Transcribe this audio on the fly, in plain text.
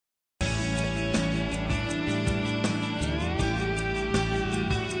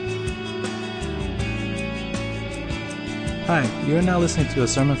Hi, you are now listening to a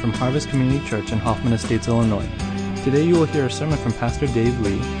sermon from Harvest Community Church in Hoffman Estates, Illinois. Today you will hear a sermon from Pastor Dave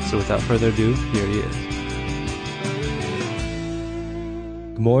Lee, so without further ado, here he is.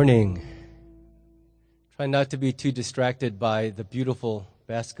 Good morning. Try not to be too distracted by the beautiful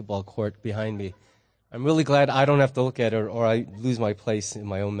basketball court behind me. I'm really glad I don't have to look at it or I lose my place in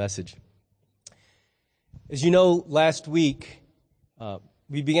my own message. As you know, last week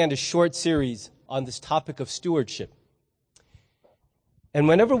we began a short series on this topic of stewardship. And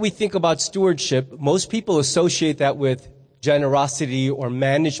whenever we think about stewardship, most people associate that with generosity or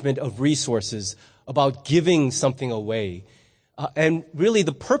management of resources, about giving something away. And really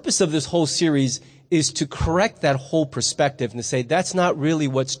the purpose of this whole series is to correct that whole perspective and to say that's not really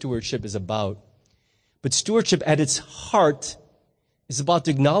what stewardship is about. But stewardship at its heart is about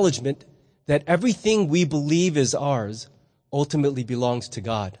the acknowledgement that everything we believe is ours ultimately belongs to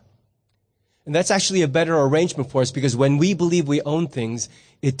God. And that's actually a better arrangement for us because when we believe we own things,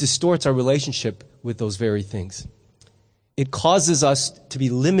 it distorts our relationship with those very things. It causes us to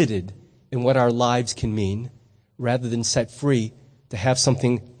be limited in what our lives can mean rather than set free to have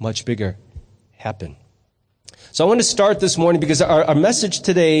something much bigger happen. So I want to start this morning because our message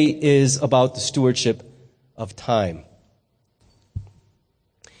today is about the stewardship of time.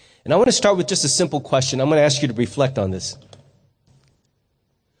 And I want to start with just a simple question. I'm going to ask you to reflect on this.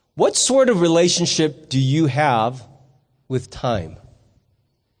 What sort of relationship do you have with time?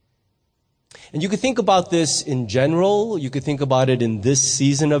 And you could think about this in general. You could think about it in this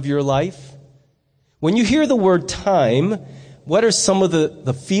season of your life. When you hear the word time, what are some of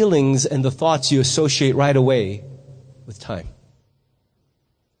the feelings and the thoughts you associate right away with time?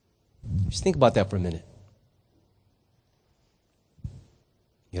 Just think about that for a minute.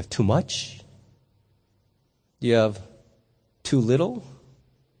 You have too much? You have too little?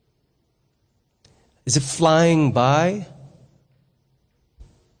 Is it flying by?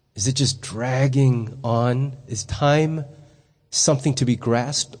 Is it just dragging on? Is time something to be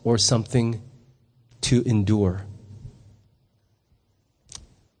grasped or something to endure?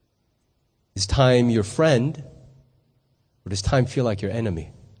 Is time your friend or does time feel like your enemy?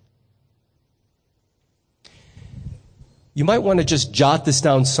 You might want to just jot this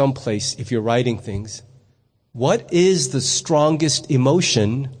down someplace if you're writing things. What is the strongest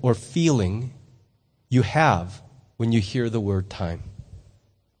emotion or feeling you have when you hear the word time?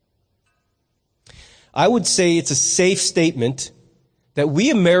 I would say it's a safe statement that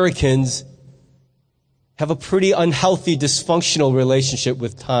we Americans have a pretty unhealthy, dysfunctional relationship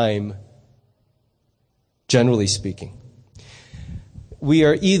with time, generally speaking. We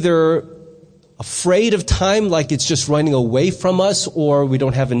are either afraid of time, like it's just running away from us, or we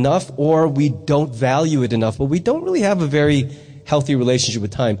don't have enough, or we don't value it enough, but we don't really have a very healthy relationship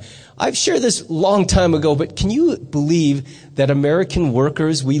with time. I've shared this a long time ago, but can you believe that American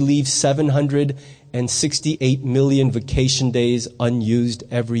workers, we leave 768 million vacation days unused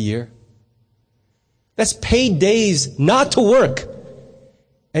every year? That's paid days not to work.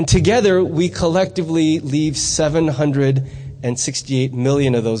 And together, we collectively leave 768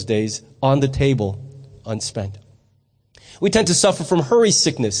 million of those days on the table, unspent. We tend to suffer from hurry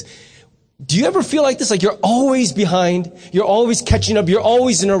sickness. Do you ever feel like this? Like you're always behind, you're always catching up, you're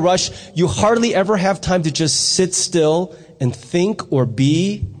always in a rush, you hardly ever have time to just sit still and think or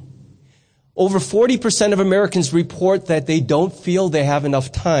be? Over 40% of Americans report that they don't feel they have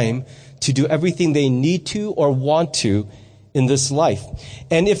enough time to do everything they need to or want to in this life.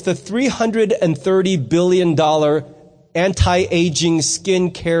 And if the $330 billion anti-aging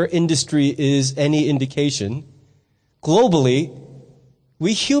skincare industry is any indication, globally,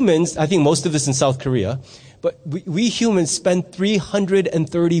 we humans, I think most of this in South Korea, but we humans spend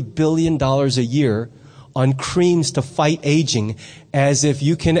 $330 billion a year on creams to fight aging, as if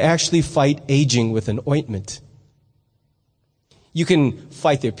you can actually fight aging with an ointment. You can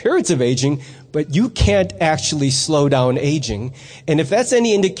fight the appearance of aging, but you can't actually slow down aging. And if that's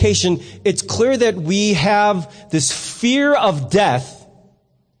any indication, it's clear that we have this fear of death,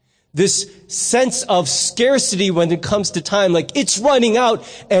 this sense of scarcity when it comes to time, like it's running out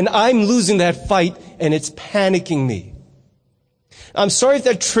and I'm losing that fight and it's panicking me. I'm sorry if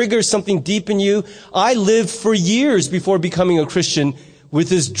that triggers something deep in you. I lived for years before becoming a Christian with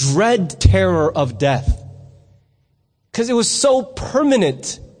this dread terror of death. Because it was so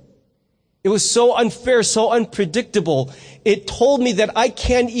permanent. It was so unfair, so unpredictable. It told me that I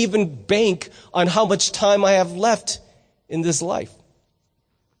can't even bank on how much time I have left in this life.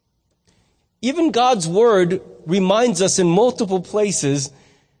 Even God's word reminds us in multiple places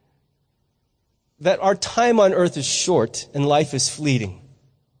that our time on earth is short and life is fleeting.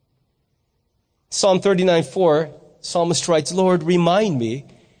 Psalm 39:4 Psalmist writes, Lord, remind me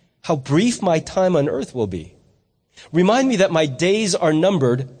how brief my time on earth will be. Remind me that my days are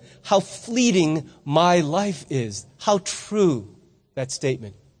numbered, how fleeting my life is. How true that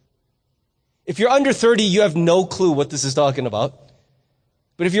statement. If you're under 30, you have no clue what this is talking about.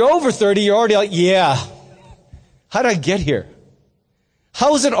 But if you're over 30, you're already like, yeah, how did I get here?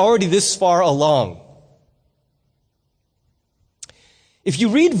 How is it already this far along? If you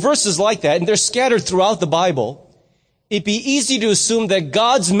read verses like that, and they're scattered throughout the Bible, it'd be easy to assume that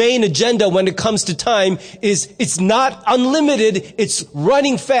God's main agenda when it comes to time is it's not unlimited, it's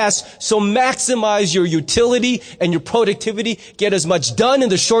running fast, so maximize your utility and your productivity. Get as much done in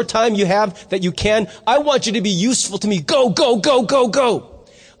the short time you have that you can. I want you to be useful to me. Go, go, go, go, go.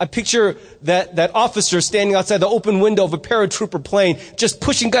 I picture that officer standing outside the open window of a paratrooper plane, just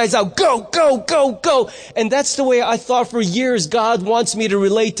pushing guys out. Go, go, go, go. And that's the way I thought for years God wants me to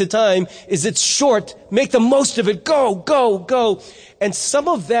relate to time, is it's short. Make the most of it. Go, go, go. And some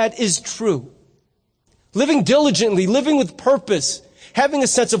of that is true. Living diligently, living with purpose, having a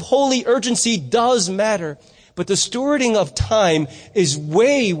sense of holy urgency does matter. But the stewarding of time is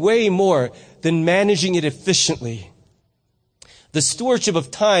way, way more than managing it efficiently. The stewardship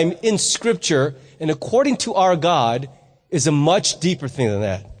of time in Scripture and according to our God is a much deeper thing than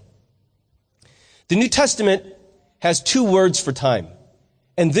that. The New Testament has 2 words for time.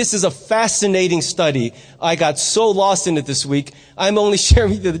 And this is a fascinating study. I got so lost in it this week. I'm only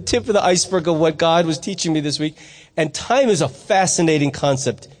sharing with you the tip of the iceberg of what God was teaching me this week. And time is a fascinating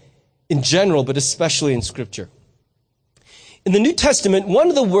concept in general, but especially in Scripture. In the New Testament, one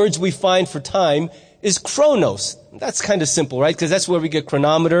of the words we find for time is chronos. That's kind of simple, right? Because that's where we get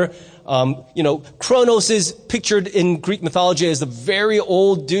chronometer. Chronos is pictured in Greek mythology as the very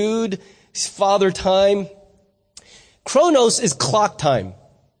old dude, father time. Chronos is clock time.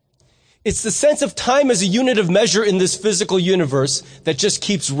 It's the sense of time as a unit of measure in this physical universe that just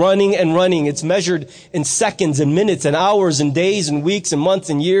keeps running and running. It's measured in seconds and minutes and hours and days and weeks and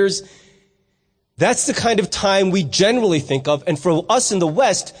months and years. That's the kind of time we generally think of. And for us in the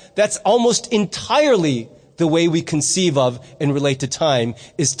West, that's almost entirely the way we conceive of and relate to time,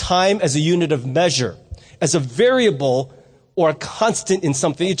 is time as a unit of measure, as a variable or a constant in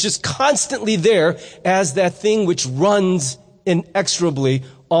something. It's just constantly there as that thing which runs inexorably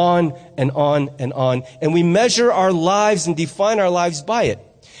on and on and on. And we measure our lives and define our lives by it.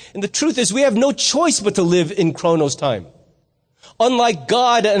 And the truth is we have no choice but to live in Chronos time. Unlike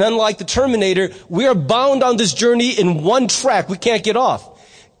God and unlike the Terminator, we are bound on this journey in one track. We can't get off.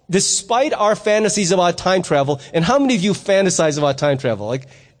 Despite our fantasies about time travel, and how many of you fantasize about time travel? Like,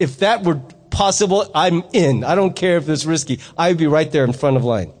 if that were possible, I'm in. I don't care if it's risky. I'd be right there in front of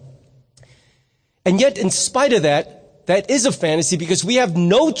line. And yet, in spite of that, that is a fantasy because we have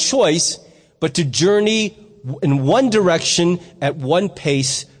no choice but to journey in one direction at one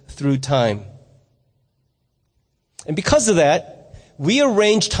pace through time. And because of that, we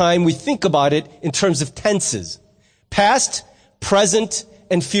arrange time, we think about it in terms of tenses. Past, present,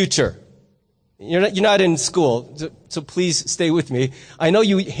 and future. You're not in school, so please stay with me. I know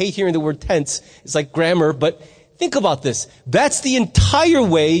you hate hearing the word tense. It's like grammar, but think about this. That's the entire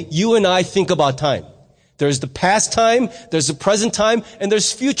way you and I think about time. There's the past time, there's the present time, and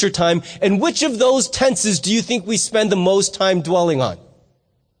there's future time. And which of those tenses do you think we spend the most time dwelling on?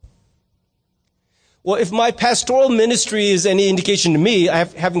 Well, if my pastoral ministry is any indication to me,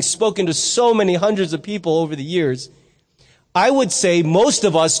 having spoken to so many hundreds of people over the years, I would say most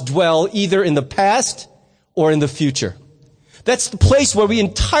of us dwell either in the past or in the future. That's the place where we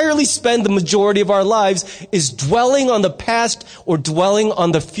entirely spend the majority of our lives, is dwelling on the past or dwelling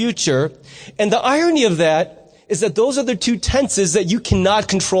on the future. And the irony of that is that those are the 2 tenses that you cannot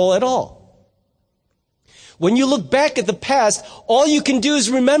control at all. When you look back at the past, all you can do is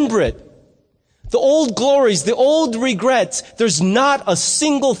remember it. The old glories, the old regrets, there's not a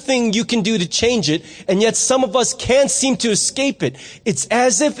single thing you can do to change it, and yet some of us can't seem to escape it. It's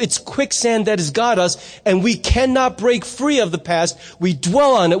as if it's quicksand that has got us, and we cannot break free of the past. We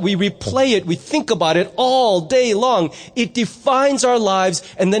dwell on it, we replay it, we think about it all day long. It defines our lives,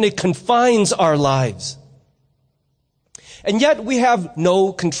 and then it confines our lives. And yet we have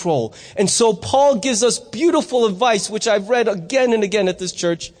no control. And so Paul gives us beautiful advice, which I've read again and again at this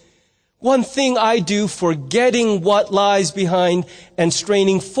church. One thing I do, forgetting what lies behind and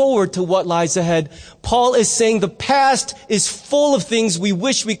straining forward to what lies ahead. Paul is saying the past is full of things we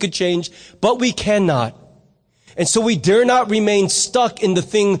wish we could change, but we cannot. And so we dare not remain stuck in the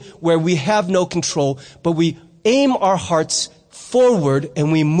thing where we have no control, but we aim our hearts forward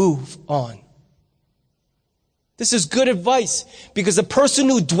and we move on. This is good advice, because a person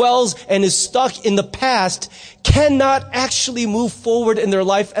who dwells and is stuck in the past cannot actually move forward in their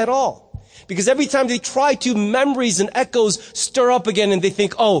life at all. Because every time they try to, memories and echoes stir up again, and they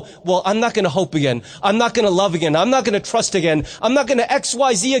think, oh, well, I'm not going to hope again. I'm not going to love again. I'm not going to trust again. I'm not going to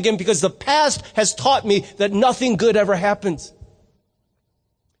XYZ again, because the past has taught me that nothing good ever happens.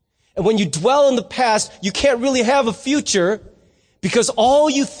 And when you dwell in the past, you can't really have a future, because all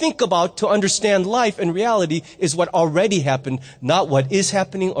you think about to understand life and reality is what already happened, not what is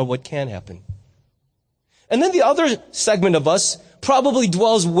happening or what can happen. And then the other segment of us probably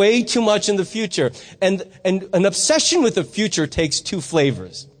dwells way too much in the future. And an obsession with the future takes two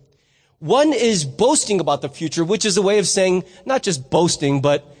flavors. One is boasting about the future, which is a way of saying not just boasting,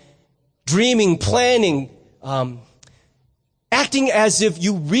 but dreaming, planning, acting as if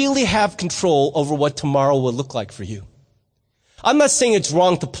you really have control over what tomorrow will look like for you. I'm not saying it's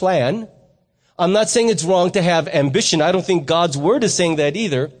wrong to plan. I'm not saying it's wrong to have ambition. I don't think God's word is saying that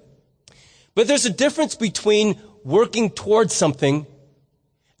either. But there's a difference between working towards something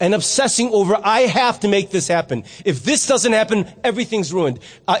and obsessing over, I have to make this happen. If this doesn't happen, everything's ruined.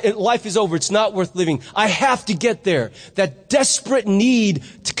 Life is over. It's not worth living. I have to get there. That desperate need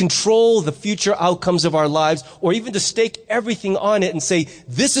to control the future outcomes of our lives, or even to stake everything on it and say,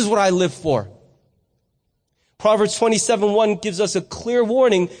 this is what I live for. Proverbs 27:1 gives us a clear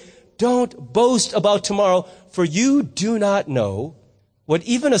warning. Don't boast about tomorrow, for you do not know what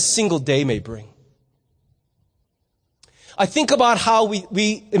even a single day may bring. I think about how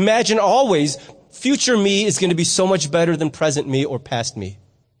we imagine always future me is going to be so much better than present me or past me.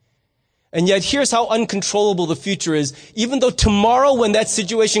 And yet here's how uncontrollable the future is. Even though tomorrow when that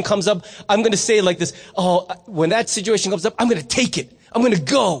situation comes up, I'm going to say it like this, oh, when that situation comes up, I'm going to take it. I'm going to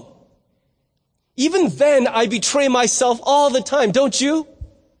go. Even then, I betray myself all the time, don't you?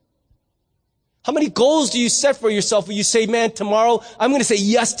 How many goals do you set for yourself where you say, man, tomorrow, I'm going to say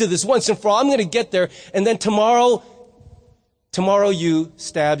yes to this once and for all. I'm going to get there. And then tomorrow you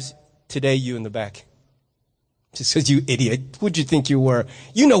stabs today you in the back. Just because you idiot. Who'd you think you were?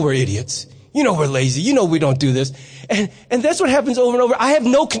 You know we're idiots. You know we're lazy. You know we don't do this. And that's what happens over and over. I have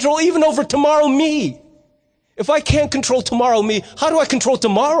no control even over tomorrow me. If I can't control tomorrow me, how do I control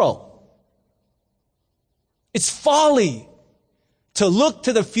tomorrow? It's folly to look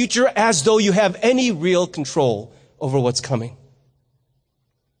to the future as though you have any real control over what's coming.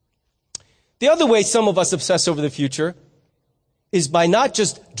 The other way some of us obsess over the future is by not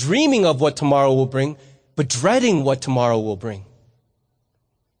just dreaming of what tomorrow will bring, but dreading what tomorrow will bring.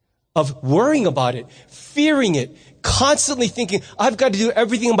 Of worrying about it, fearing it, constantly thinking, I've got to do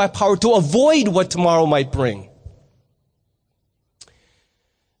everything in my power to avoid what tomorrow might bring.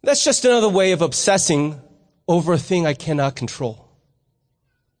 That's just another way of obsessing over a thing I cannot control.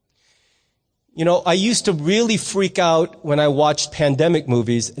 You know, I used to really freak out when I watched pandemic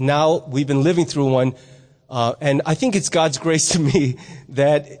movies. Now we've been living through one. And I think it's God's grace to me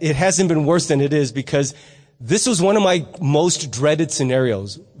that it hasn't been worse than it is, because this was one of my most dreaded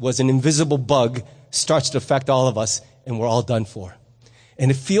scenarios, was an invisible bug starts to affect all of us and we're all done for. And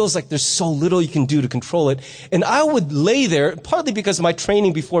it feels like there's so little you can do to control it. And I would lay there, partly because my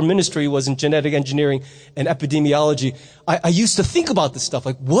training before ministry was in genetic engineering and epidemiology. I used to think about this stuff,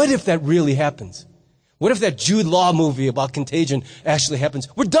 like, what if that really happens? What if that Jude Law movie about contagion actually happens?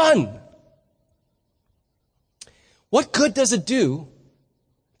 We're done. What good does it do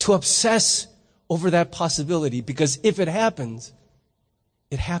to obsess over that possibility? Because if it happens,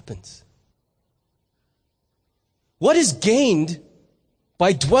 it happens. What is gained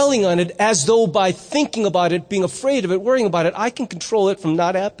by dwelling on it as though by thinking about it, being afraid of it, worrying about it, I can control it from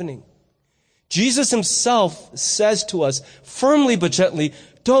not happening? Jesus himself says to us, firmly but gently,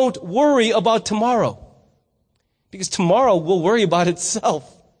 don't worry about tomorrow, because tomorrow will worry about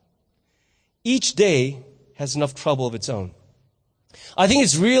itself. Each day has enough trouble of its own. I think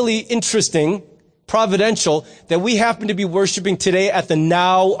it's really interesting, providential, that we happen to be worshiping today at the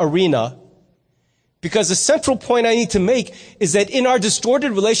Now Arena, because the central point I need to make is that in our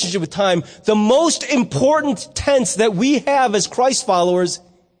distorted relationship with time, the most important tense that we have as Christ followers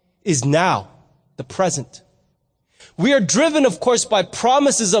is now, the present. We are driven, of course, by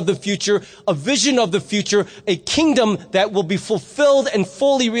promises of the future, a vision of the future, a kingdom that will be fulfilled and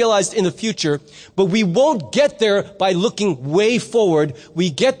fully realized in the future. But we won't get there by looking way forward.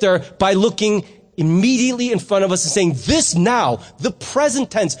 We get there by looking immediately in front of us and saying, this now, the present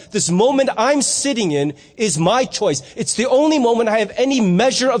tense, this moment I'm sitting in is my choice. It's the only moment I have any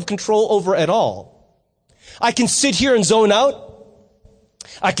measure of control over at all. I can sit here and zone out.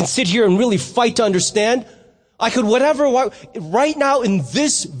 I can sit here and really fight to understand. I could whatever. Right now, in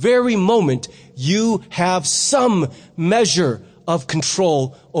this very moment, you have some measure of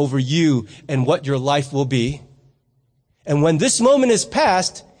control over you and what your life will be. And when this moment is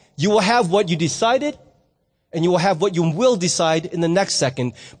past, you will have what you decided, and you will have what you will decide in the next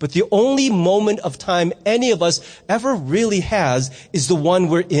second. But the only moment of time any of us ever really has is the one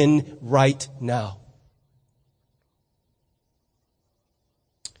we're in right now.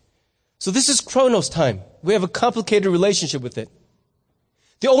 So this is Chronos time. We have a complicated relationship with it.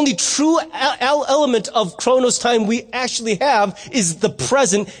 The only true element of Chronos time we actually have is the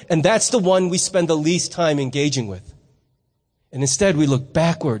present, and that's the one we spend the least time engaging with. And instead we look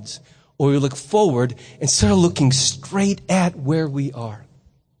backwards, or we look forward instead of looking straight at where we are.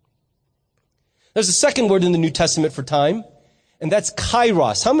 There's a second word in the New Testament for time, and that's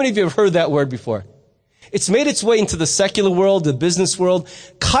kairos. How many of you have heard that word before? It's made its way into the secular world, the business world.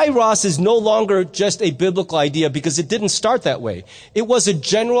 Kairos is no longer just a biblical idea because it didn't start that way. It was a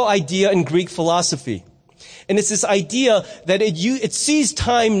general idea in Greek philosophy. And it's this idea that it sees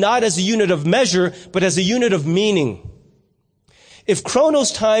time not as a unit of measure, but as a unit of meaning. If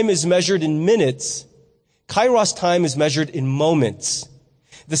Chronos time is measured in minutes, Kairos time is measured in moments.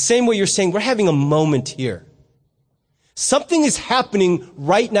 The same way you're saying, we're having a moment here. Something is happening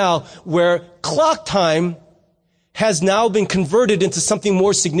right now where clock time has now been converted into something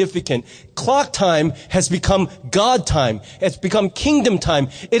more significant. Clock time has become God time. It's become kingdom time.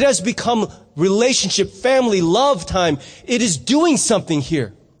 It has become relationship, family, love time. It is doing something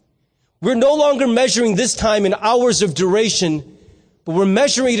here. We're no longer measuring this time in hours of duration, but we're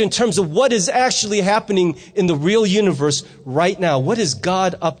measuring it in terms of what is actually happening in the real universe right now. What is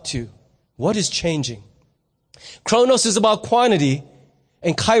God up to? What is changing? Chronos is about quantity,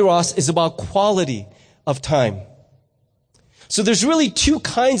 and kairos is about quality of time. So there's really two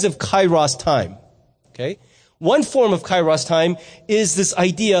kinds of kairos time. Okay? One form of kairos time is this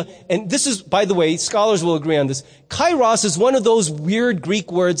idea, and this is, by the way, scholars will agree on this. Kairos is one of those weird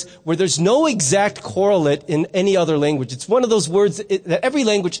Greek words where there's no exact correlate in any other language. It's one of those words that every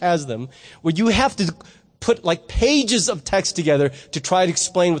language has them, where you have to put like pages of text together to try to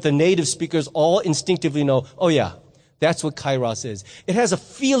explain what the native speakers all instinctively know. Oh yeah, that's what kairos is. It has a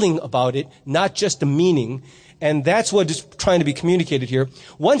feeling about it, not just a meaning. And that's what is trying to be communicated here.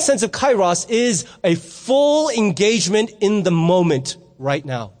 One sense of kairos is a full engagement in the moment right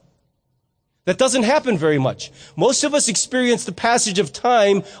now. That doesn't happen very much. Most of us experience the passage of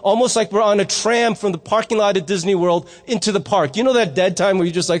time almost like we're on a tram from the parking lot at Disney World into the park. You know that dead time where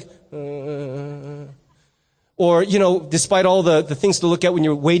you're just like, or, despite all the things to look at when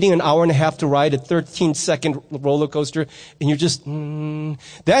you're waiting an hour and a half to ride a 13-second roller coaster, and you're just,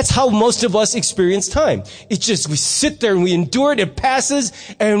 That's how most of us experience time. It's just, we sit there and we endure it, it passes,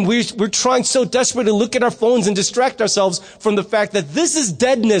 and we're trying so desperately to look at our phones and distract ourselves from the fact that this is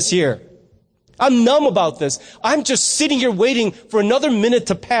deadness here. I'm numb about this. I'm just sitting here waiting for another minute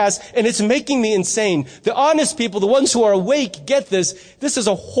to pass, and it's making me insane. The honest people, the ones who are awake, get this. This is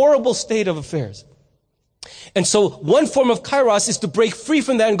a horrible state of affairs. And so one form of kairos is to break free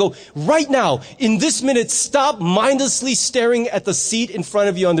from that and go, right now, in this minute, stop mindlessly staring at the seat in front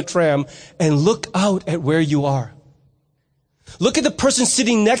of you on the tram and look out at where you are. Look at the person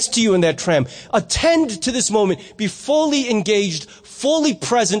sitting next to you in that tram. Attend to this moment. Be fully engaged, fully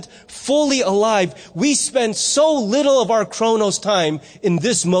present, fully alive. We spend so little of our chronos time in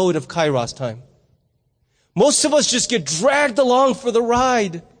this mode of kairos time. Most of us just get dragged along for the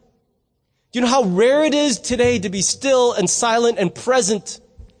ride. Do you know how rare it is today to be still and silent and present,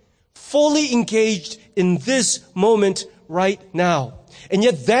 fully engaged in this moment right now? And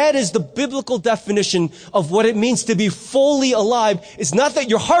yet that is the biblical definition of what it means to be fully alive. It's not that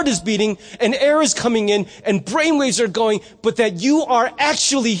your heart is beating and air is coming in and brainwaves are going, but that you are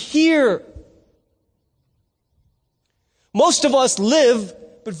actually here. Most of us live,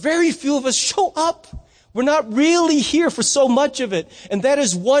 but very few of us show up. We're not really here for so much of it. And that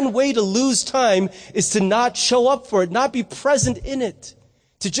is one way to lose time, is to not show up for it, not be present in it,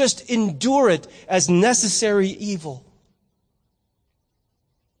 to just endure it as necessary evil.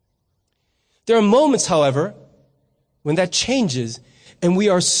 There are moments, however, when that changes and we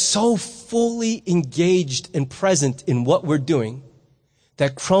are so fully engaged and present in what we're doing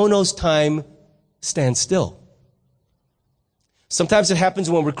that chronos time stands still. Sometimes it happens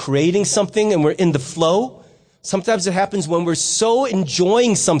when we're creating something and we're in the flow. Sometimes it happens when we're so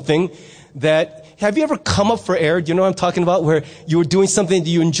enjoying something that, have you ever come up for air? Do you know what I'm talking about? Where you were doing something that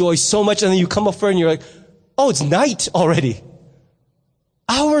you enjoy so much and then you come up for air and you're like, oh, it's night already.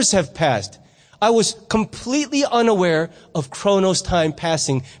 Hours have passed. I was completely unaware of chronos time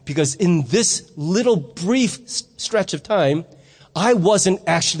passing because in this little brief stretch of time, I wasn't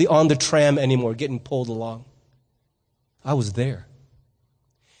actually on the tram anymore, getting pulled along. I was there.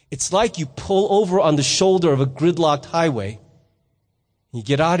 It's like you pull over on the shoulder of a gridlocked highway. You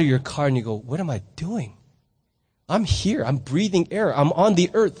get out of your car and you go, what am I doing? I'm here. I'm breathing air. I'm on the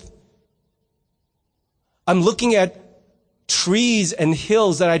earth. I'm looking at trees and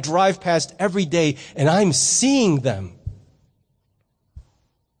hills that I drive past every day, and I'm seeing them.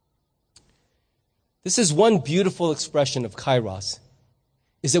 This is one beautiful expression of kairos,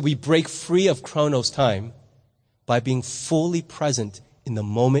 is that we break free of chronos time by being fully present in the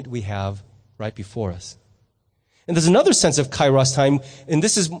moment we have right before us. And there's another sense of kairos time, and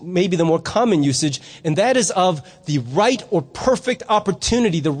this is maybe the more common usage, and that is of the right or perfect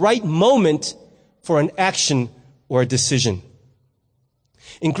opportunity, the right moment for an action or a decision.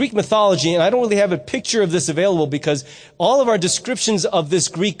 In Greek mythology, and I don't really have a picture of this available because all of our descriptions of this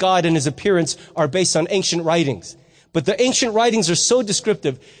Greek god and his appearance are based on ancient writings. But the ancient writings are so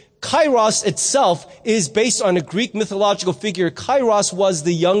descriptive. Kairos itself is based on a Greek mythological figure. Kairos was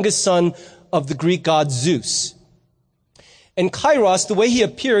the youngest son of the Greek god Zeus. And Kairos, the way he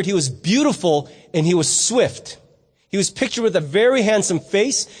appeared, he was beautiful and he was swift. He was pictured with a very handsome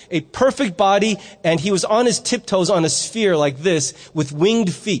face, a perfect body, and he was on his tiptoes on a sphere like this with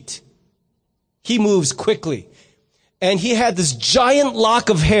winged feet. He moves quickly. And he had this giant lock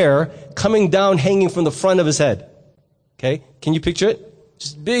of hair coming down, hanging from the front of his head. Okay? Can you picture it?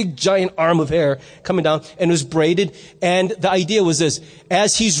 Just big, giant arm of hair coming down, and it was braided. And the idea was this: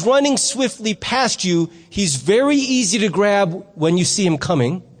 as he's running swiftly past you, he's very easy to grab when you see him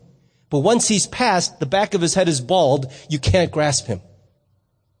coming. But once he's passed, the back of his head is bald, you can't grasp him.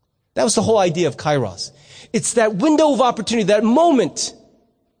 That was the whole idea of kairos. It's that window of opportunity, that moment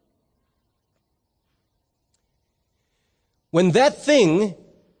when that thing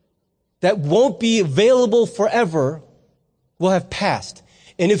that won't be available forever will have passed.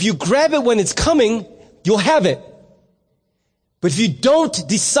 And if you grab it when it's coming, you'll have it. But if you don't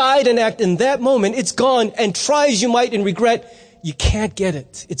decide and act in that moment, it's gone. And try as you might and regret, you can't get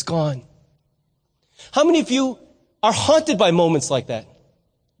it. It's gone. How many of you are haunted by moments like that?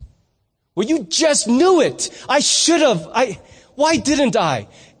 Where you just knew it. I should have. Why didn't I?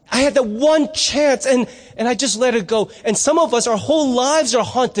 I had that one chance and I just let it go. And some of us, our whole lives are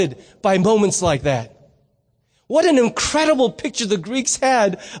haunted by moments like that. What an incredible picture the Greeks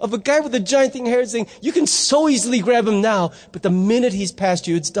had of a guy with a giant thing hair saying, you can so easily grab him now, but the minute he's past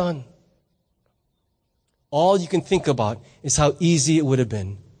you, it's done. All you can think about is how easy it would have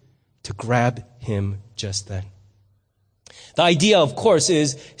been to grab him just then. The idea, of course,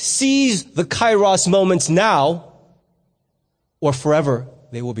 is seize the kairos moments now, or forever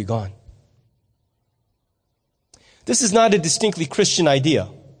they will be gone. This is not a distinctly Christian idea.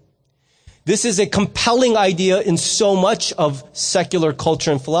 This is a compelling idea in so much of secular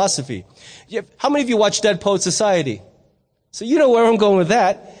culture and philosophy. How many of you watch Dead Poets Society? So you know where I'm going with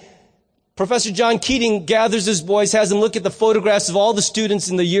that. Professor John Keating gathers his boys, has them look at the photographs of all the students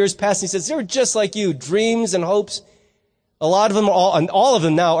in the years past, and he says, they were just like you, dreams and hopes. A lot of them, all of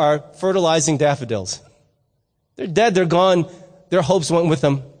them now are fertilizing daffodils. They're dead, they're gone, their hopes went with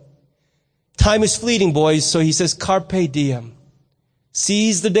them. Time is fleeting, boys, so he says, carpe diem.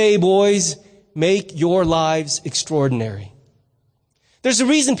 Seize the day, boys. Make your lives extraordinary. There's a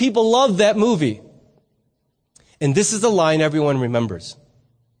reason people love that movie. And this is the line everyone remembers.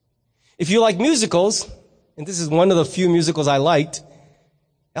 If you like musicals, and this is one of the few musicals I liked,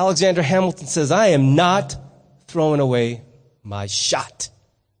 Alexander Hamilton says, I am not throwing away my shot.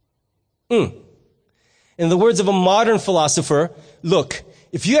 In the words of a modern philosopher, look,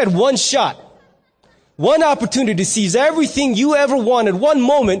 if you had one shot, one opportunity to seize everything you ever wanted, one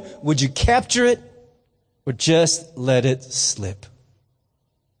moment, would you capture it or just let it slip?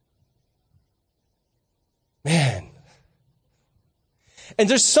 Man. And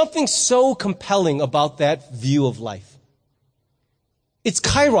there's something so compelling about that view of life. It's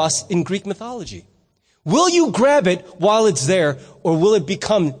kairos in Greek mythology. Will you grab it while it's there, or will it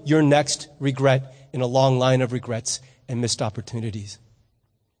become your next regret in a long line of regrets and missed opportunities?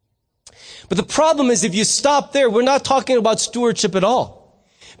 But the problem is, if you stop there, we're not talking about stewardship at all.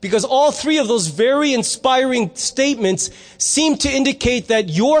 Because all three of those very inspiring statements seem to indicate that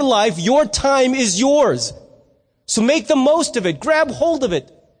your life, your time is yours. So make the most of it. Grab hold of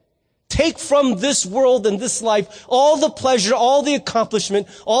it. Take from this world and this life all the pleasure, all the accomplishment,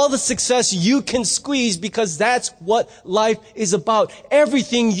 all the success you can squeeze, because that's what life is about.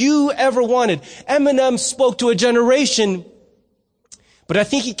 Everything you ever wanted. Eminem spoke to a generation, but I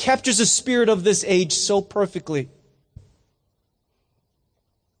think he captures the spirit of this age so perfectly.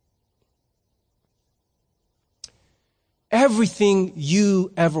 everything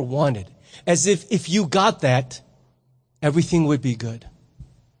you ever wanted. As if you got that, everything would be good.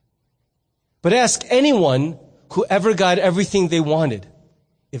 But ask anyone who ever got everything they wanted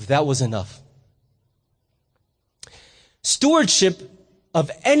if that was enough. Stewardship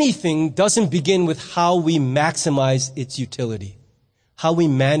of anything doesn't begin with how we maximize its utility, how we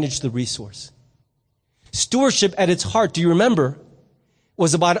manage the resource. Stewardship at its heart, do you remember,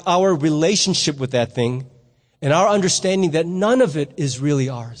 was about our relationship with that thing and our understanding that none of it is really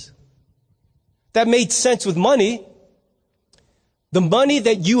ours. That made sense with money. The money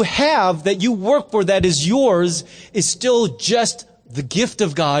that you have, that you work for, that is yours, is still just the gift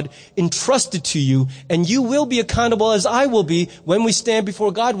of God entrusted to you, and you will be accountable, as I will be, when we stand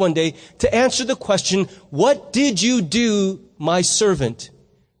before God one day, to answer the question, what did you do, my servant,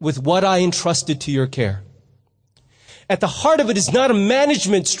 with what I entrusted to your care? At the heart of it is not a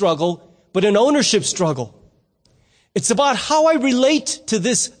management struggle, but an ownership struggle. It's about how I relate to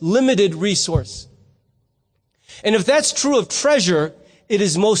this limited resource. And if that's true of treasure, it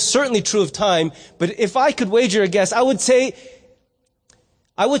is most certainly true of time. But if I could wager a guess, I would say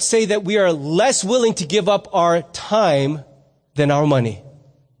that we are less willing to give up our time than our money.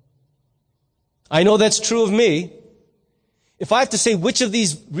 I know that's true of me. If I have to say which of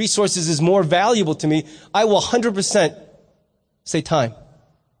these resources is more valuable to me, I will 100% say time.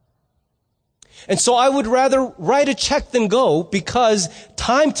 And so I would rather write a check than go, because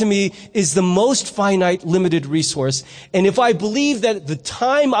time to me is the most finite, limited resource. And if I believe that the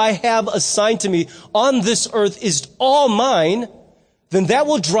time I have assigned to me on this earth is all mine, then that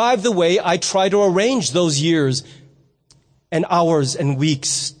will drive the way I try to arrange those years and hours and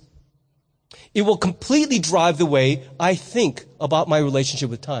weeks. It will completely drive the way I think about my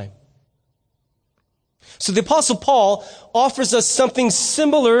relationship with time. So the Apostle Paul offers us something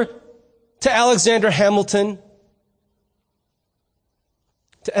similar to Alexander Hamilton,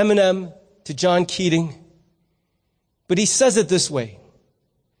 to Eminem, to John Keating. But he says it this way.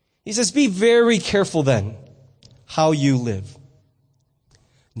 He says, be very careful then how you live.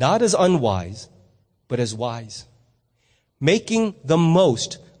 Not as unwise, but as wise. Making the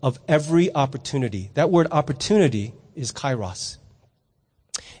most of every opportunity. That word opportunity is kairos.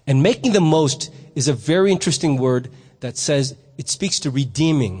 And making the most is a very interesting word that says it speaks to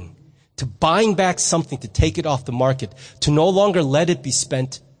redeeming, to buying back something, to take it off the market, to no longer let it be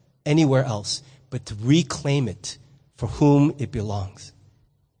spent anywhere else, but to reclaim it for whom it belongs.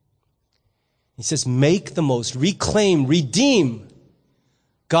 He says, make the most, reclaim, redeem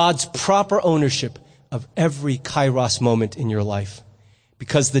God's proper ownership of every kairos moment in your life,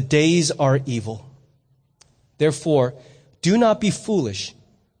 because the days are evil. Therefore, do not be foolish,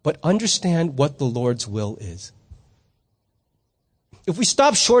 but understand what the Lord's will is. If we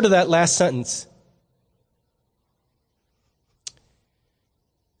stop short of that last sentence,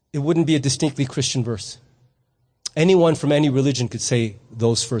 it wouldn't be a distinctly Christian verse. Anyone from any religion could say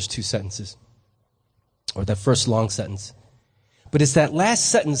those first two sentences, or that first long sentence. But it's that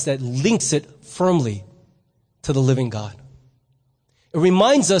last sentence that links it firmly to the living God. It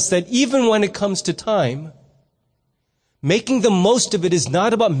reminds us that even when it comes to time, making the most of it is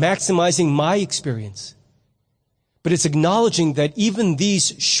not about maximizing my experience, but it's acknowledging that even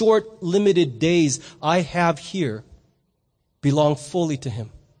these short, limited days I have here belong fully to Him.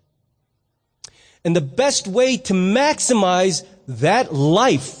 And the best way to maximize that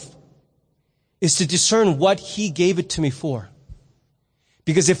life is to discern what He gave it to me for.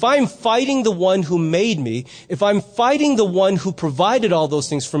 Because if I'm fighting the one who made me, if I'm fighting the one who provided all those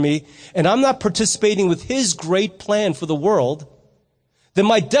things for me, and I'm not participating with His great plan for the world, then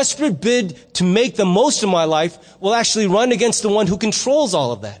my desperate bid to make the most of my life will actually run against the one who controls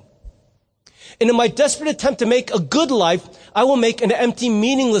all of that. And in my desperate attempt to make a good life, I will make an empty,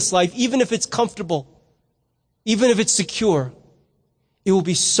 meaningless life, even if it's comfortable, even if it's secure. It will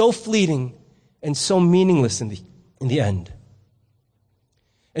be so fleeting and so meaningless in the end.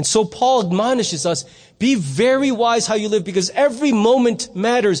 And so Paul admonishes us, be very wise how you live, because every moment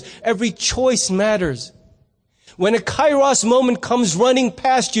matters. Every choice matters. When a kairos moment comes running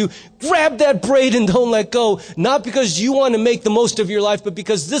past you, grab that braid and don't let go. Not because you want to make the most of your life, but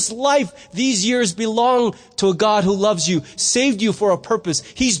because this life, these years belong to a God who loves you, saved you for a purpose.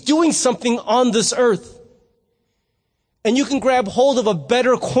 He's doing something on this earth. And you can grab hold of a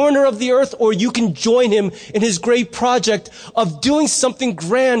better corner of the earth, or you can join Him in His great project of doing something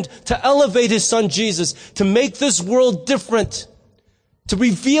grand to elevate His Son Jesus, to make this world different, to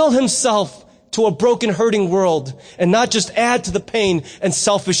reveal Himself to a broken, hurting world, and not just add to the pain and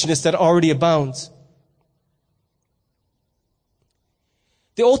selfishness that already abounds.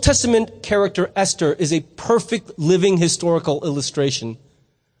 The Old Testament character Esther is a perfect living historical illustration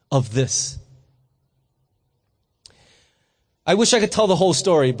of this. I wish I could tell the whole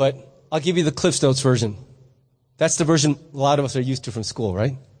story, but I'll give you the Cliff Notes version. That's the version a lot of us are used to from school,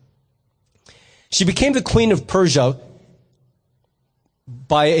 right? She became the queen of Persia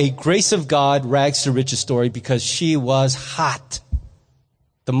by a grace of God, rags to riches story, because she was hot.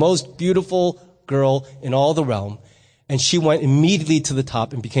 The most beautiful girl in all the realm. And she went immediately to the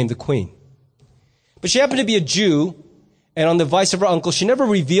top and became the queen. But she happened to be a Jew, and on the advice of her uncle, she never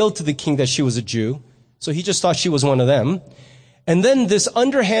revealed to the king that she was a Jew. So he just thought she was one of them. And then this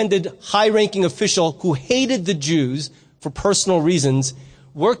underhanded, high-ranking official who hated the Jews for personal reasons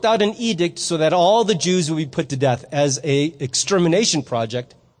worked out an edict so that all the Jews would be put to death as a extermination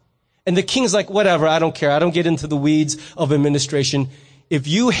project. And the king's like, whatever, I don't care. I don't get into the weeds of administration. If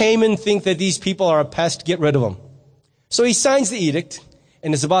you, Haman, think that these people are a pest, get rid of them. So he signs the edict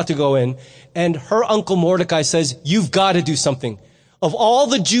and is about to go in. And her uncle Mordecai says, you've got to do something. Of all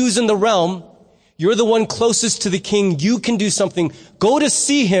the Jews in the realm, you're the one closest to the king. You can do something. Go to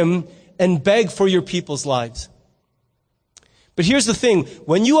see him and beg for your people's lives. But here's the thing.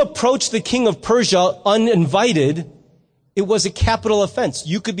 When you approach the king of Persia uninvited, it was a capital offense.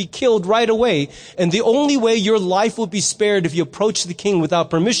 You could be killed right away. And the only way your life would be spared if you approach the king without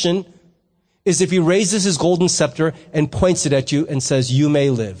permission is if he raises his golden scepter and points it at you and says, you may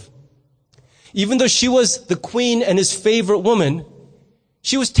live. Even though she was the queen and his favorite woman,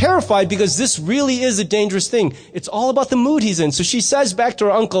 she was terrified because this really is a dangerous thing. It's all about the mood he's in. So she says back to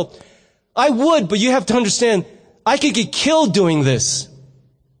her uncle, I would, but you have to understand, I could get killed doing this.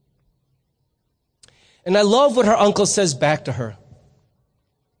 And I love what her uncle says back to her.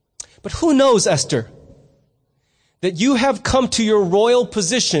 But who knows, Esther, that you have come to your royal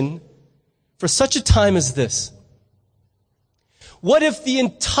position for such a time as this? What if the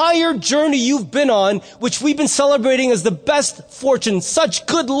entire journey you've been on, which we've been celebrating as the best fortune, such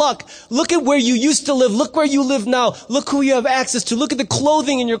good luck, look at where you used to live, look where you live now, look who you have access to, look at the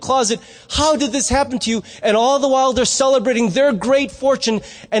clothing in your closet, how did this happen to you? And all the while they're celebrating their great fortune,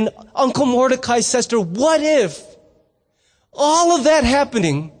 and Uncle Mordecai says to her, what if all of that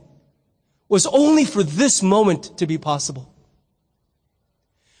happening was only for this moment to be possible?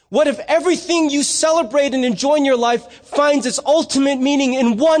 What if everything you celebrate and enjoy in your life finds its ultimate meaning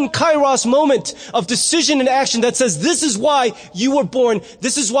in one kairos moment of decision and action that says, this is why you were born.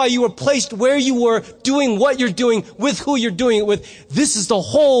 This is why you were placed where you were, doing what you're doing, with who you're doing it with. This is the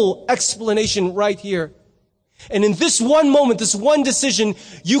whole explanation right here. And in this one moment, this one decision,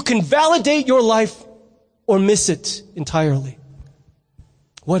 you can validate your life or miss it entirely.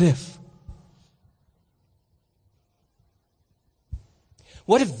 What if?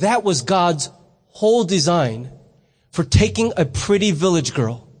 What if that was God's whole design for taking a pretty village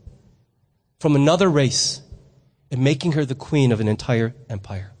girl from another race and making her the queen of an entire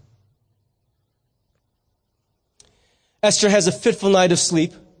empire? Esther has a fitful night of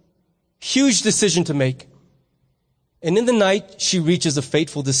sleep, huge decision to make. And in the night, she reaches a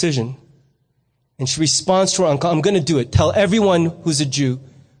fateful decision. And she responds to her uncle, I'm going to do it. Tell everyone who's a Jew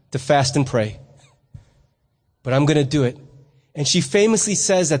to fast and pray. But I'm going to do it. And she famously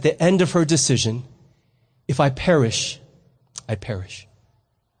says at the end of her decision, if I perish, I perish.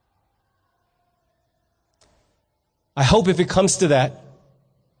 I hope if it comes to that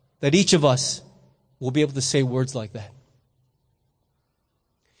each of us will be able to say words like that.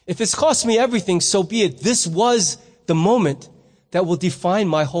 If this costs me everything, so be it. This was the moment that will define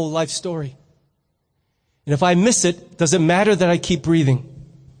my whole life story. And if I miss it, does it matter that I keep breathing?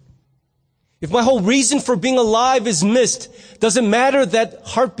 If my whole reason for being alive is missed, does it matter that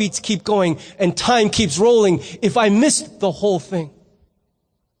heartbeats keep going and time keeps rolling if I missed the whole thing?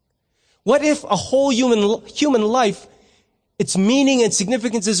 What if a whole human life, its meaning and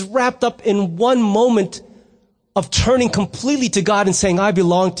significance is wrapped up in one moment of turning completely to God and saying, I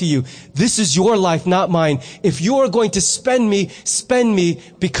belong to you. This is your life, not mine. If you are going to spend me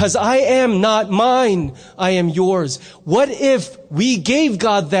because I am not mine. I am yours. What if we gave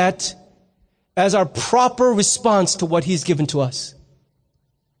God that as our proper response to what he's given to us?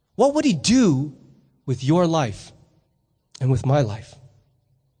 What would he do with your life and with my life?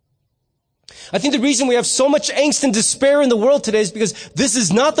 I think the reason we have so much angst and despair in the world today is because this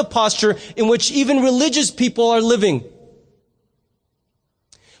is not the posture in which even religious people are living.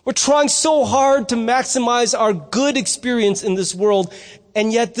 We're trying so hard to maximize our good experience in this world,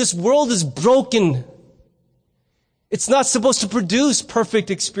 and yet this world is broken. It's not supposed to produce perfect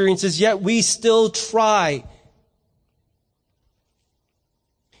experiences, yet we still try.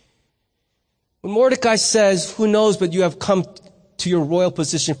 When Mordecai says, who knows, but you have come to your royal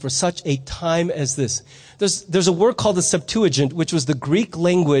position for such a time as this. There's a word called the Septuagint, which was the Greek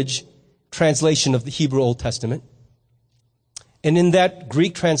language translation of the Hebrew Old Testament. And in that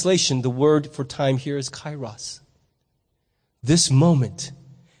Greek translation, the word for time here is kairos. This moment,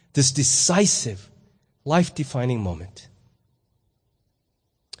 this decisive, life-defining moment.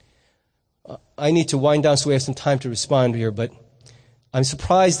 I need to wind down so we have some time to respond here, but I'm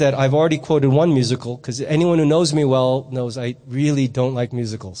surprised that I've already quoted one musical, because anyone who knows me well knows I really don't like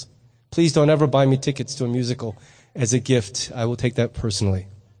musicals. Please don't ever buy me tickets to a musical as a gift. I will take that personally.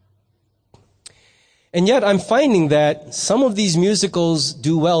 And yet I'm finding that some of these musicals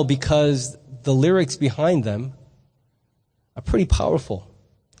do well because the lyrics behind them are pretty powerful.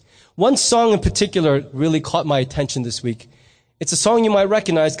 One song in particular really caught my attention this week. It's a song you might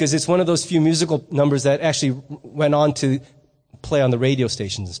recognize because it's one of those few musical numbers that actually went on to play on the radio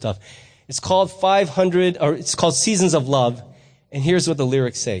stations and stuff. It's called it's called Seasons of Love. And here's what the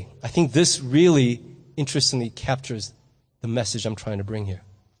lyrics say. I think this really interestingly captures the message I'm trying to bring here.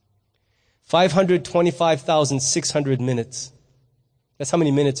 525,600 minutes. That's how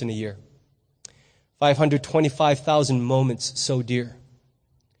many minutes in a year. 525,000 moments so dear.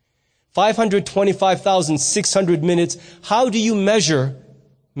 525,600 minutes. How do you measure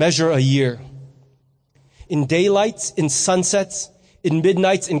a year? In daylights, in sunsets, in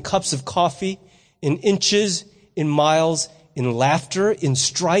midnights, in cups of coffee, in inches, in miles, in laughter, in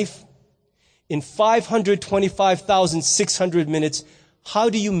strife. In 525,600 minutes, how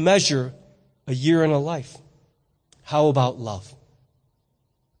do you measure a year in a life? How about love?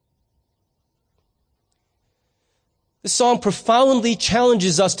 This song profoundly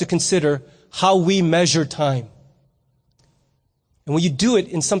challenges us to consider how we measure time. And when you do it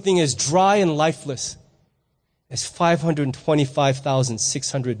in something as dry and lifeless as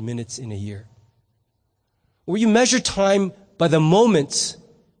 525,600 minutes in a year, where you measure time by the moments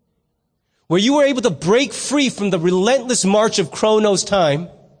where you were able to break free from the relentless march of Chronos time,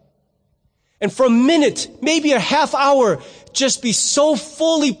 and for a minute, maybe a half hour, just be so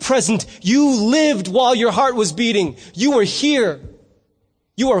fully present. You lived while your heart was beating. You were here.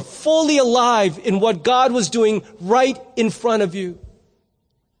 You were fully alive in what God was doing right in front of you.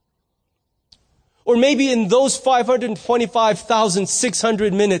 Or maybe in those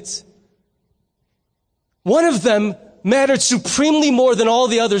 525,600 minutes, one of them mattered supremely more than all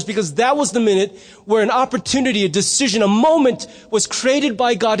the others because that was the minute where an opportunity, a decision, a moment was created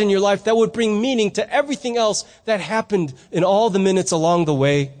by God in your life that would bring meaning to everything else that happened in all the minutes along the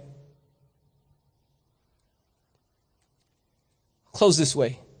way. I'll close this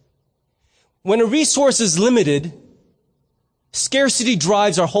way. When a resource is limited, scarcity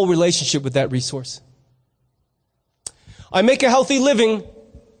drives our whole relationship with that resource. I make a healthy living,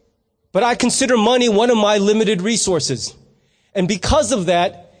 but I consider money one of my limited resources. And because of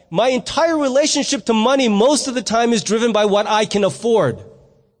that, my entire relationship to money most of the time is driven by what I can afford.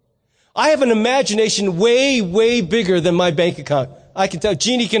 I have an imagination way, way bigger than my bank account. I can tell,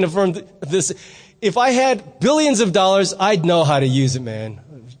 Jeannie can affirm this. If I had billions of dollars, I'd know how to use it, man.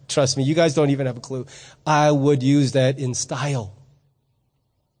 Trust me, you guys don't even have a clue. I would use that in style.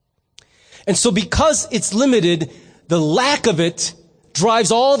 And so because it's limited, the lack of it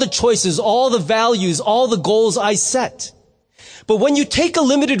drives all the choices, all the values, all the goals I set. But when you take a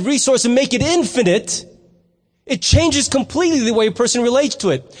limited resource and make it infinite, it changes completely the way a person relates to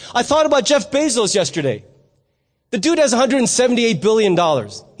it. I thought about Jeff Bezos yesterday. The dude has $178 billion.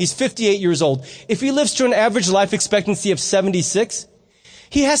 He's 58 years old. If he lives to an average life expectancy of 76,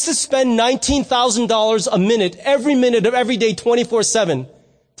 he has to spend $19,000 a minute of every day, 24/7,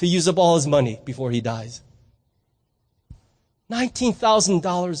 to use up all his money before he dies.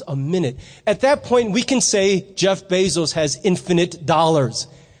 $19,000 a minute. At that point, we can say Jeff Bezos has infinite dollars.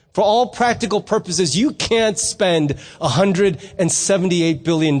 For all practical purposes, you can't spend $178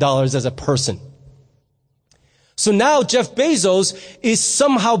 billion as a person. So now Jeff Bezos is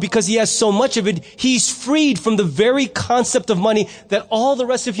somehow, because he has so much of it, he's freed from the very concept of money that all the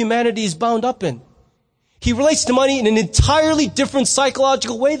rest of humanity is bound up in. He relates to money in an entirely different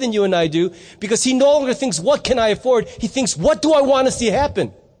psychological way than you and I do, because he no longer thinks, what can I afford? He thinks, what do I want to see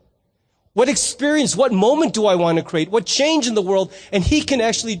happen? What experience, what moment do I want to create? What change in the world? And he can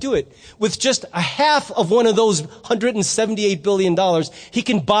actually do it. With just a half of one of those $178 billion, he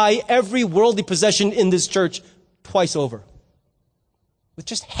can buy every worldly possession in this church twice over. With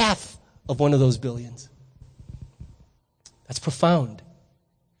just half of one of those billions. That's profound.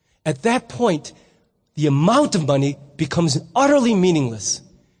 At that point, the amount of money becomes utterly meaningless.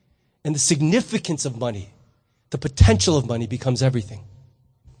 And the significance of money, the potential of money becomes everything.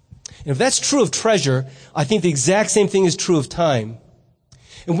 And if that's true of treasure, I think the exact same thing is true of time.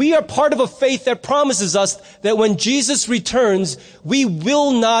 And we are part of a faith that promises us that when Jesus returns, we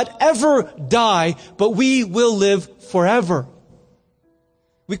will not ever die, but we will live forever.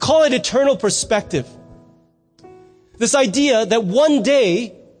 We call it eternal perspective. This idea that one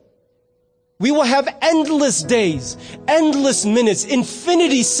day we will have endless days, endless minutes,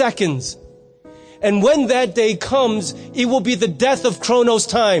 infinity seconds. And when that day comes, it will be the death of Chronos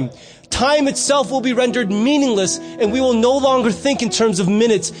time. Time itself will be rendered meaningless, and we will no longer think in terms of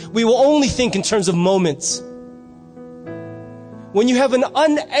minutes. We will only think in terms of moments. When you have an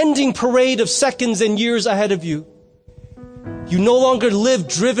unending parade of seconds and years ahead of you, you no longer live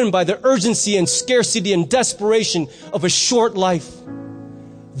driven by the urgency and scarcity and desperation of a short life.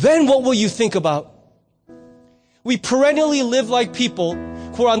 Then what will you think about? We perennially live like people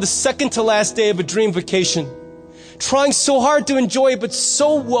who are on the second to last day of a dream vacation, trying so hard to enjoy it, but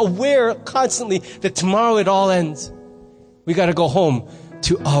so aware constantly that tomorrow it all ends. We got to go home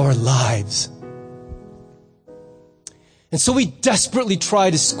to our lives. And so we desperately try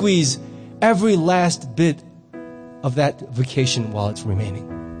to squeeze every last bit of that vacation while it's remaining.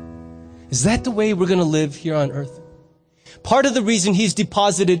 Is that the way we're going to live here on earth? Part of the reason he's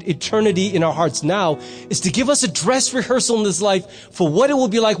deposited eternity in our hearts now is to give us a dress rehearsal in this life for what it will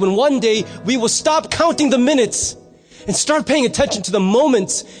be like when one day we will stop counting the minutes and start paying attention to the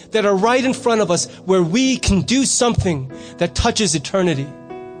moments that are right in front of us where we can do something that touches eternity.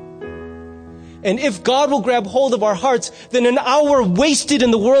 And if God will grab hold of our hearts, then an hour wasted in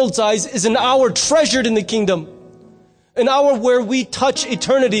the world's eyes is an hour treasured in the kingdom. An hour where we touch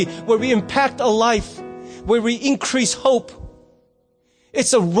eternity, where we impact a life, where we increase hope.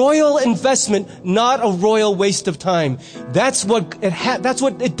 It's a royal investment, not a royal waste of time. That's what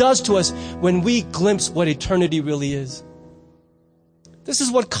it does to us when we glimpse what eternity really is. This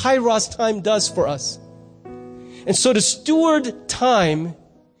is what Kairos time does for us. And so to steward time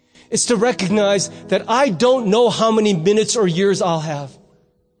is to recognize that I don't know how many minutes or years I'll have.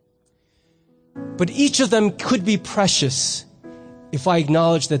 But each of them could be precious if I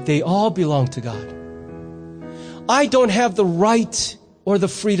acknowledge that they all belong to God. I don't have the right or the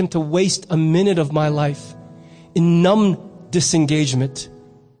freedom to waste a minute of my life in numb disengagement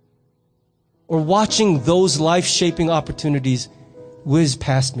or watching those life-shaping opportunities whiz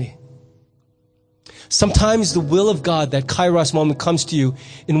past me. Sometimes the will of God, that Kairos moment, comes to you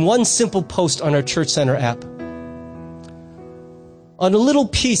in one simple post on our Church Center app. On a little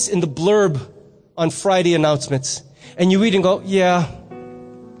piece in the blurb on Friday announcements. And you read and go, yeah,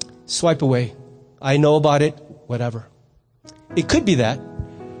 swipe away. I know about it, whatever. It could be that.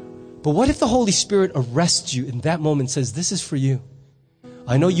 But what if the Holy Spirit arrests you in that moment and says, this is for you?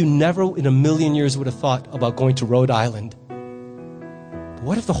 I know you never in a million years would have thought about going to Rhode Island. But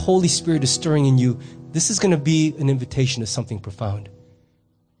what if the Holy Spirit is stirring in you? This is going to be an invitation to something profound.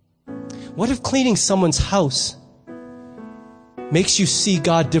 What if cleaning someone's house makes you see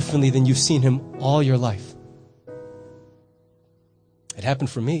God differently than you've seen him all your life? It happened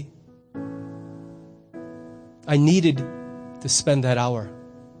for me. I needed to spend that hour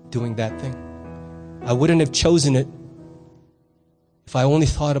doing that thing. I wouldn't have chosen it if I only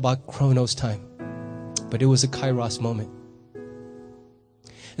thought about Chronos time. But it was a Kairos moment.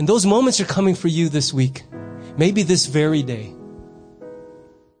 And those moments are coming for you this week. Maybe this very day.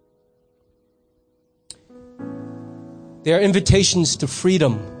 They are invitations to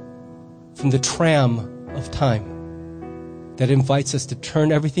freedom from the tram of time that invites us to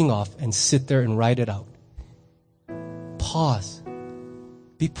turn everything off and sit there and ride it out. Pause.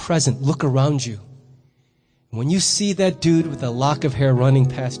 Be present. Look around you. When you see that dude with a lock of hair running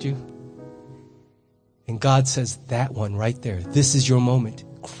past you, and God says, that one right there, this is your moment.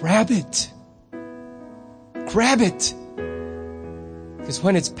 Grab it. Grab it. Because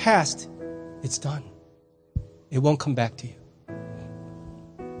when it's past, it's done. It won't come back to you.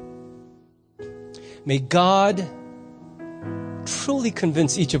 May God truly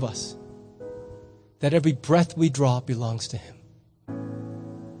convince each of us that every breath we draw belongs to him.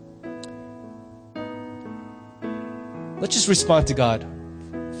 Let's just respond to God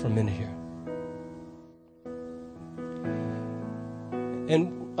for a minute here.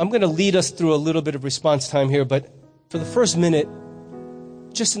 And I'm going to lead us through a little bit of response time here, but for the first minute,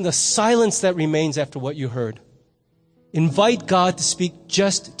 just in the silence that remains after what you heard, invite God to speak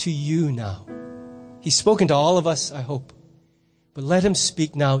just to you now. He's spoken to all of us, I hope, but let him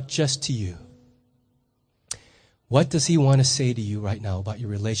speak now just to you. What does he want to say to you right now about your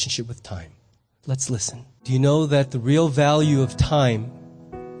relationship with time? Let's listen. Do you know that the real value of time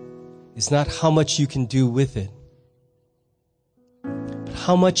is not how much you can do with it, but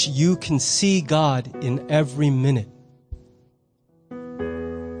how much you can see God in every minute.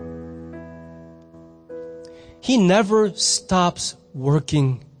 He never stops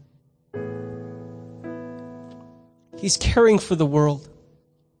working. He's caring for the world.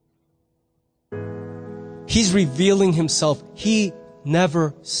 He's revealing himself. He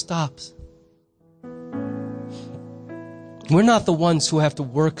never stops. We're not the ones who have to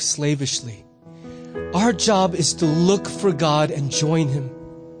work slavishly. Our job is to look for God and join him.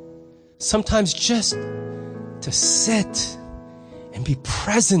 Sometimes just to sit and be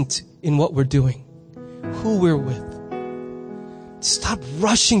present in what we're doing, who we're with. Stop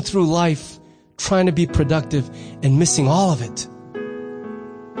rushing through life trying to be productive and missing all of it.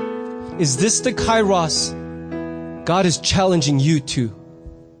 Is this the kairos God is challenging you to?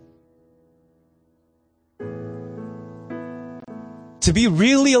 To be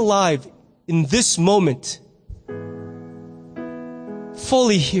really alive in this moment,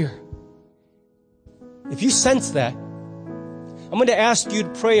 fully here. If you sense that, I'm going to ask you to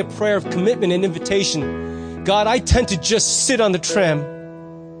pray a prayer of commitment and invitation. God, I tend to just sit on the tram.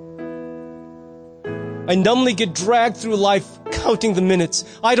 I numbly get dragged through life counting the minutes.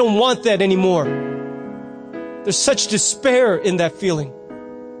 I don't want that anymore. There's such despair in that feeling.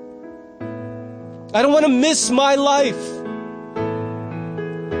 I don't want to miss my life.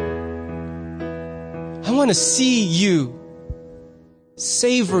 I want to see you,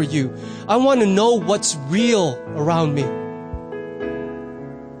 savor you. I want to know what's real around me.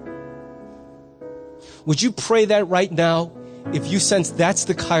 Would you pray that right now if you sense that's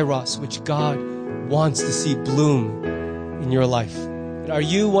the kairos which God wants to see bloom in your life? Are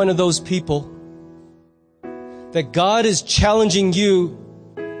you one of those people that God is challenging you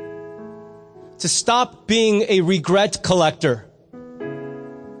to stop being a regret collector?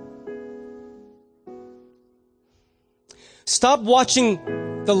 Stop watching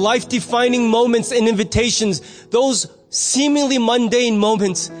the life-defining moments and invitations, those seemingly mundane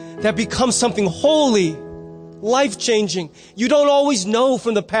moments that become something holy, life-changing. You don't always know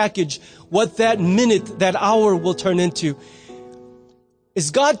from the package what that minute, that hour will turn into.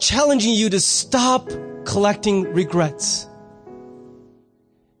 Is God challenging you to stop collecting regrets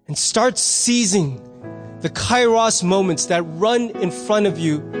and start seizing the kairos moments that run in front of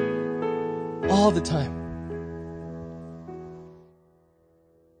you all the time?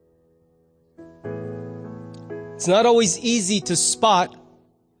 It's not always easy to spot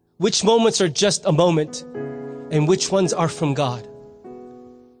which moments are just a moment and which ones are from God.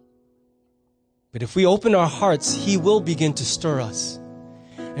 But if we open our hearts, He will begin to stir us.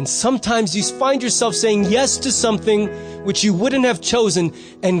 And sometimes you find yourself saying yes to something which you wouldn't have chosen,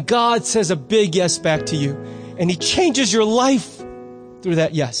 and God says a big yes back to you, and He changes your life through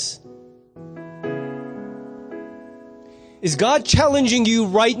that yes. Is God challenging you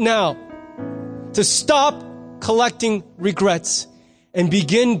right now to stop collecting regrets and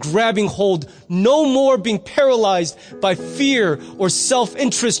begin grabbing hold? No more being paralyzed by fear or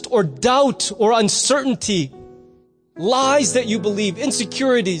self-interest or doubt or uncertainty, lies that you believe,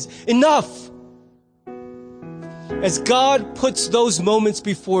 insecurities. Enough. As God puts those moments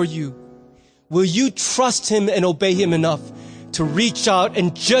before you, will you trust Him and obey Him enough to reach out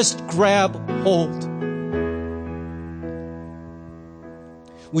and just grab hold?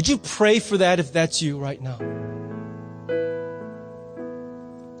 Would you pray for that if that's you right now?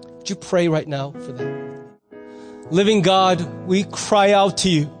 Would you pray right now for that? Living God, we cry out to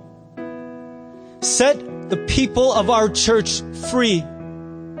you. Set the people of our church free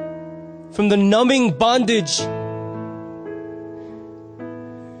from the numbing bondage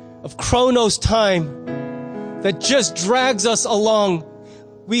of Chronos time that just drags us along.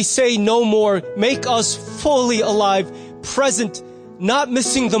 We say no more. Make us fully alive, present, not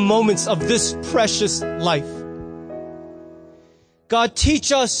missing the moments of this precious life. God,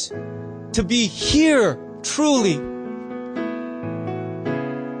 teach us to be here truly.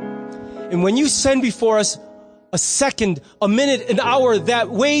 And when you send before us a second, a minute, an hour that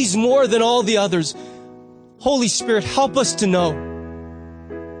weighs more than all the others, Holy Spirit, help us to know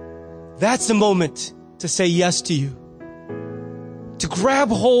that's the moment to say yes to you, to grab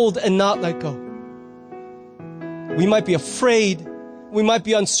hold and not let go. We might be afraid, we might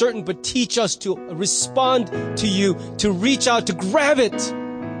be uncertain, but teach us to respond to you, to reach out, to grab it.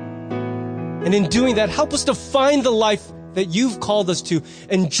 And in doing that, help us to find the life that you've called us to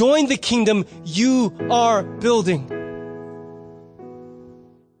and join the kingdom you are building.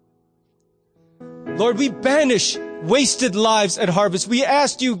 Lord, we banish wasted lives at Harvest. We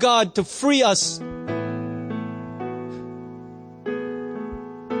ask you, God, to free us.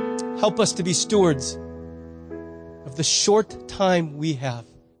 Help us to be stewards of of the short time we have.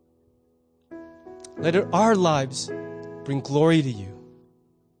 Let our lives bring glory to you.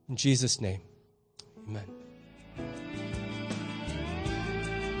 In Jesus' name, amen.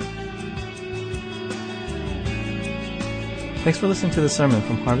 Thanks for listening to the sermon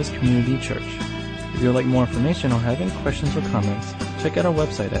from Harvest Community Church. If you would like more information or have any questions or comments, check out our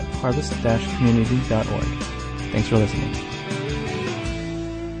website at harvest-community.org. Thanks for listening.